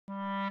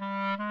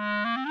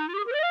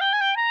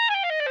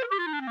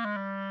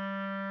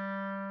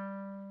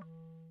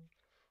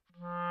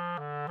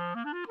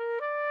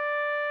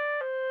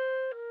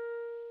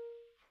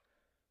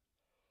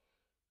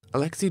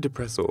Alexei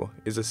Depressor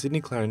is a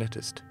Sydney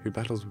clarinetist who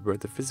battles with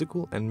both the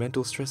physical and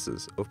mental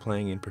stresses of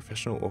playing in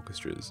professional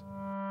orchestras.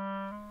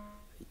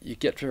 You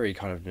get very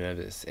kind of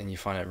nervous and you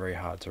find it very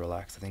hard to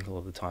relax, I think, a lot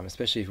of the time,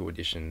 especially for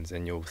auditions,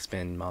 and you'll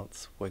spend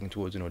months working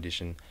towards an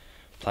audition,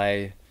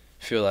 play,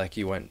 feel like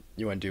you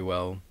won't do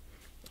well,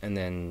 and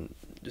then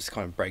just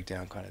kind of break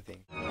down kind of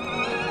thing.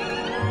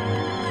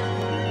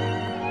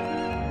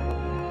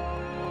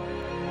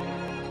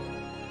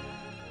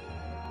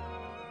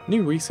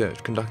 New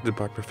research conducted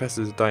by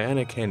Professors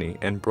Diana Kenny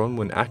and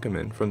Bronwyn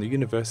Ackerman from the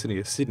University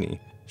of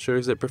Sydney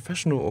shows that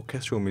professional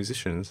orchestral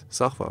musicians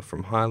suffer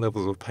from high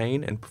levels of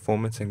pain and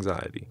performance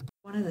anxiety.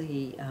 One of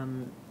the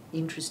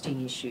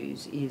interesting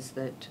issues is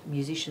that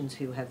musicians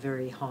who have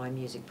very high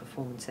music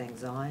performance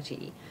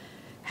anxiety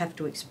have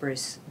to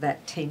express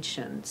that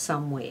tension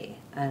somewhere,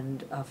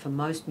 and for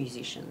most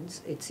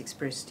musicians it's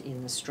expressed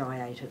in the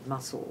striated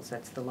muscles.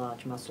 That's the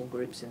large muscle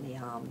groups in the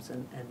arms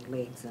and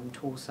legs and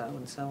torso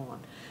and so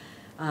on.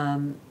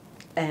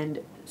 And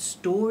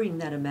storing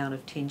that amount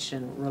of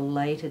tension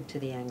related to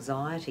the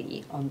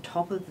anxiety on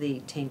top of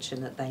the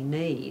tension that they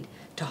need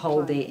to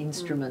hold their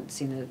instruments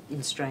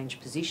in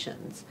strange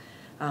positions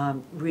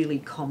really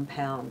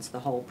compounds the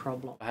whole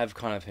problem. I have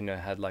kind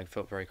of,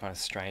 felt very kind of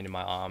strained in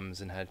my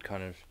arms and had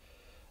kind of,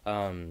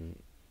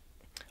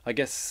 I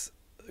guess,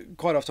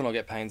 quite often I'll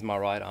get pains in my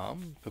right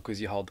arm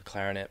because you hold the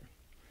clarinet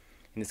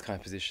in this kind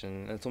of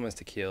position and it's almost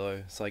a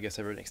kilo. So I guess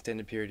over an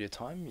extended period of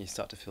time you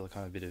start to feel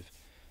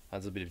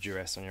there's a bit of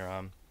duress on your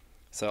arm.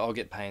 So I'll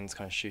get pains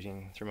kind of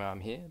shooting through my arm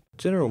here.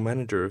 General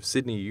Manager of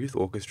Sydney Youth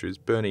Orchestras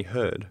Bernie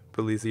Hurd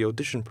believes the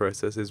audition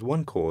process is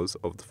one cause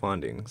of the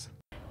findings.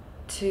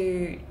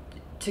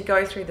 To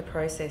go through the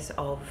process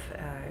of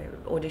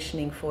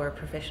auditioning for a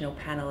professional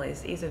panel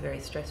is a very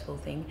stressful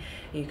thing.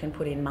 You can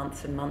put in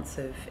months and months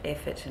of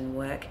effort and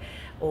work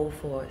all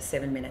for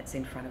 7 minutes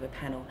in front of a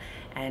panel,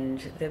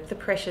 and the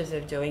pressures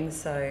of doing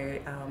so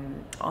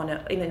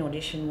in an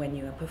audition when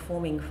you are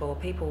performing for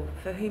people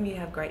for whom you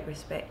have great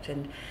respect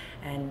and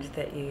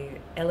that you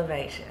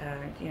elevate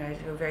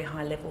to a very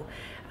high level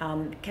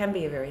can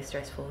be a very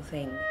stressful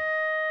thing.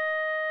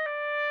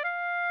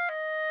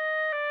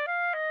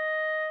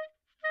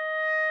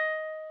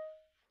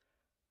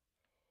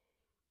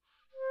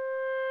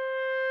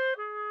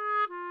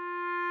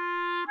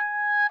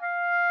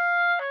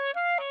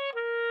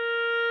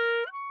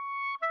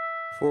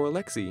 For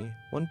Alexei,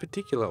 one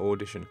particular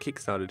audition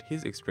kickstarted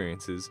his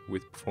experiences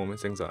with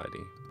performance anxiety.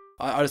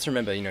 I just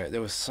remember,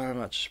 there was so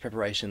much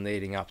preparation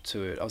leading up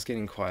to it. I was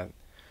getting quite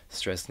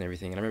stressed and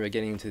everything. And I remember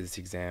getting into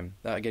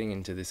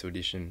this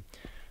audition,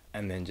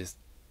 and then just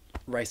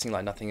racing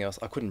like nothing else.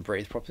 I couldn't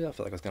breathe properly. I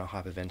felt like I was going to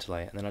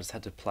hyperventilate. And then I just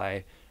had to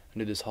play and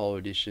do this whole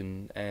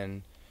audition.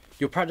 And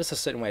you'll practice a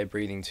certain way of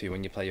breathing too.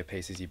 When you play your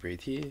pieces, you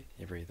breathe here,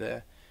 you breathe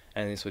there.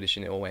 And in this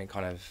audition, it all went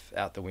kind of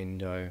out the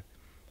window.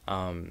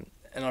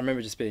 And I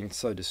remember just being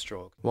so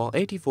distraught. While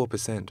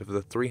 84% of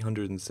the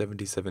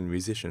 377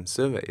 musicians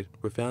surveyed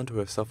were found to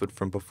have suffered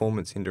from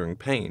performance-hindering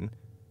pain,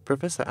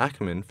 Professor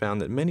Ackerman found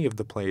that many of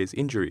the players'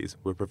 injuries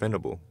were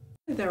preventable.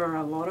 There are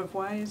a lot of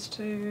ways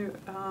to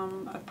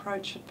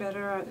approach it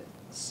better.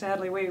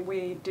 Sadly,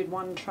 we did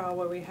one trial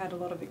where we had a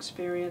lot of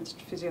experienced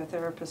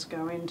physiotherapists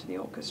go into the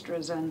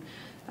orchestras and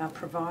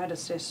provide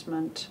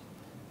assessment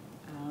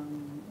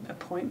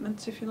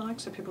appointments, if you like,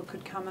 so people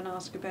could come and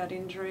ask about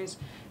injuries.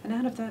 And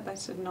out of that, they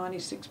said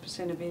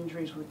 96% of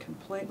injuries were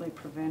completely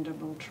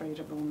preventable,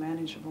 treatable,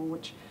 manageable,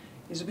 which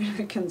is a bit of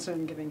a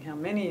concern given how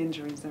many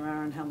injuries there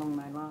are and how long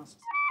they last.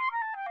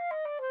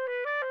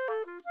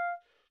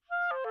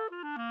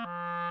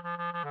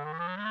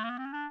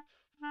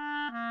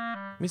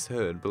 Miss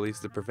Hurd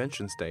believes the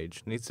prevention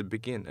stage needs to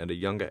begin at a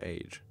younger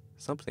age,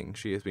 something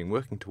she has been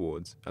working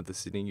towards at the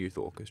Sydney Youth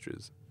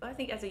Orchestras. I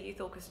think as a youth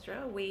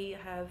orchestra we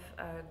have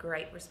a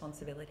great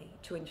responsibility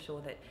to ensure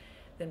that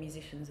the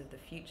musicians of the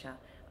future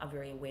are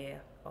very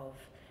aware of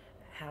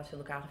how to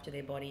look after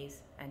their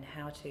bodies and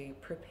how to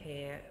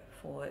prepare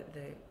for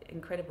the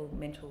incredible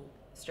mental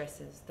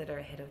stresses that are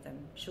ahead of them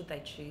should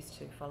they choose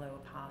to follow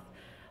a path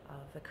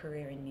of a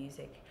career in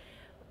music.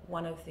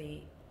 One of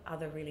the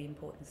other really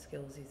important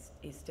skills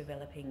is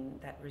developing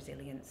that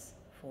resilience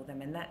for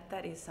them, and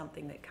that is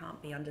something that can't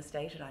be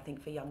understated, I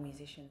think, for young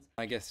musicians.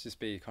 I guess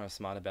just be kind of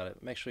smart about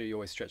it. Make sure you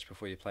always stretch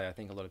before you play. I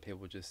think a lot of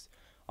people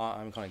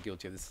I'm kind of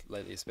guilty of this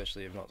lately,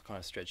 especially of not kind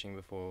of stretching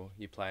before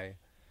you play,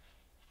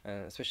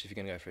 especially if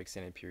you're going to go for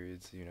extended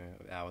periods,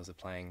 hours of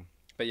playing.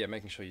 But yeah,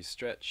 making sure you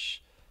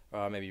stretch,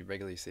 maybe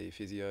regularly see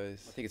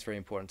physios. I think it's very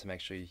important to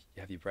make sure you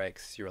have your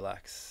breaks, you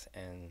relax,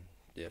 and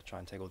try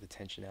and take all the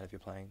tension out of your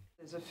playing.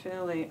 There's a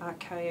fairly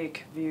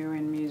archaic view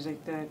in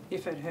music that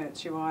if it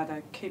hurts, you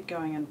either keep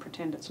going and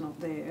pretend it's not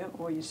there,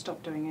 or you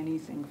stop doing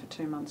anything for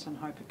 2 months and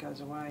hope it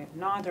goes away,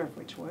 neither of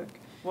which work.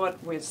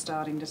 What we're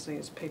starting to see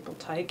is people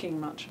taking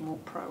much more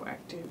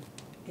proactive,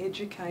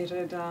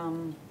 educated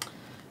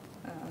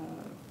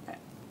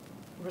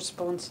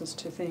responses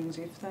to things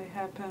if they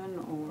happen,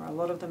 or a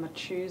lot of them are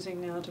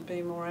choosing now to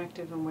be more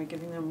active, and we're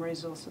giving them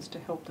resources to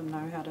help them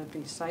know how to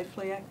be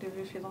safely active,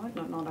 if you like,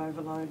 not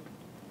overload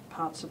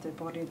parts of their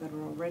body that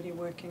are already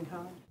working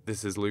hard.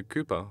 This is Luke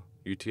Cooper,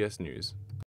 UTS News.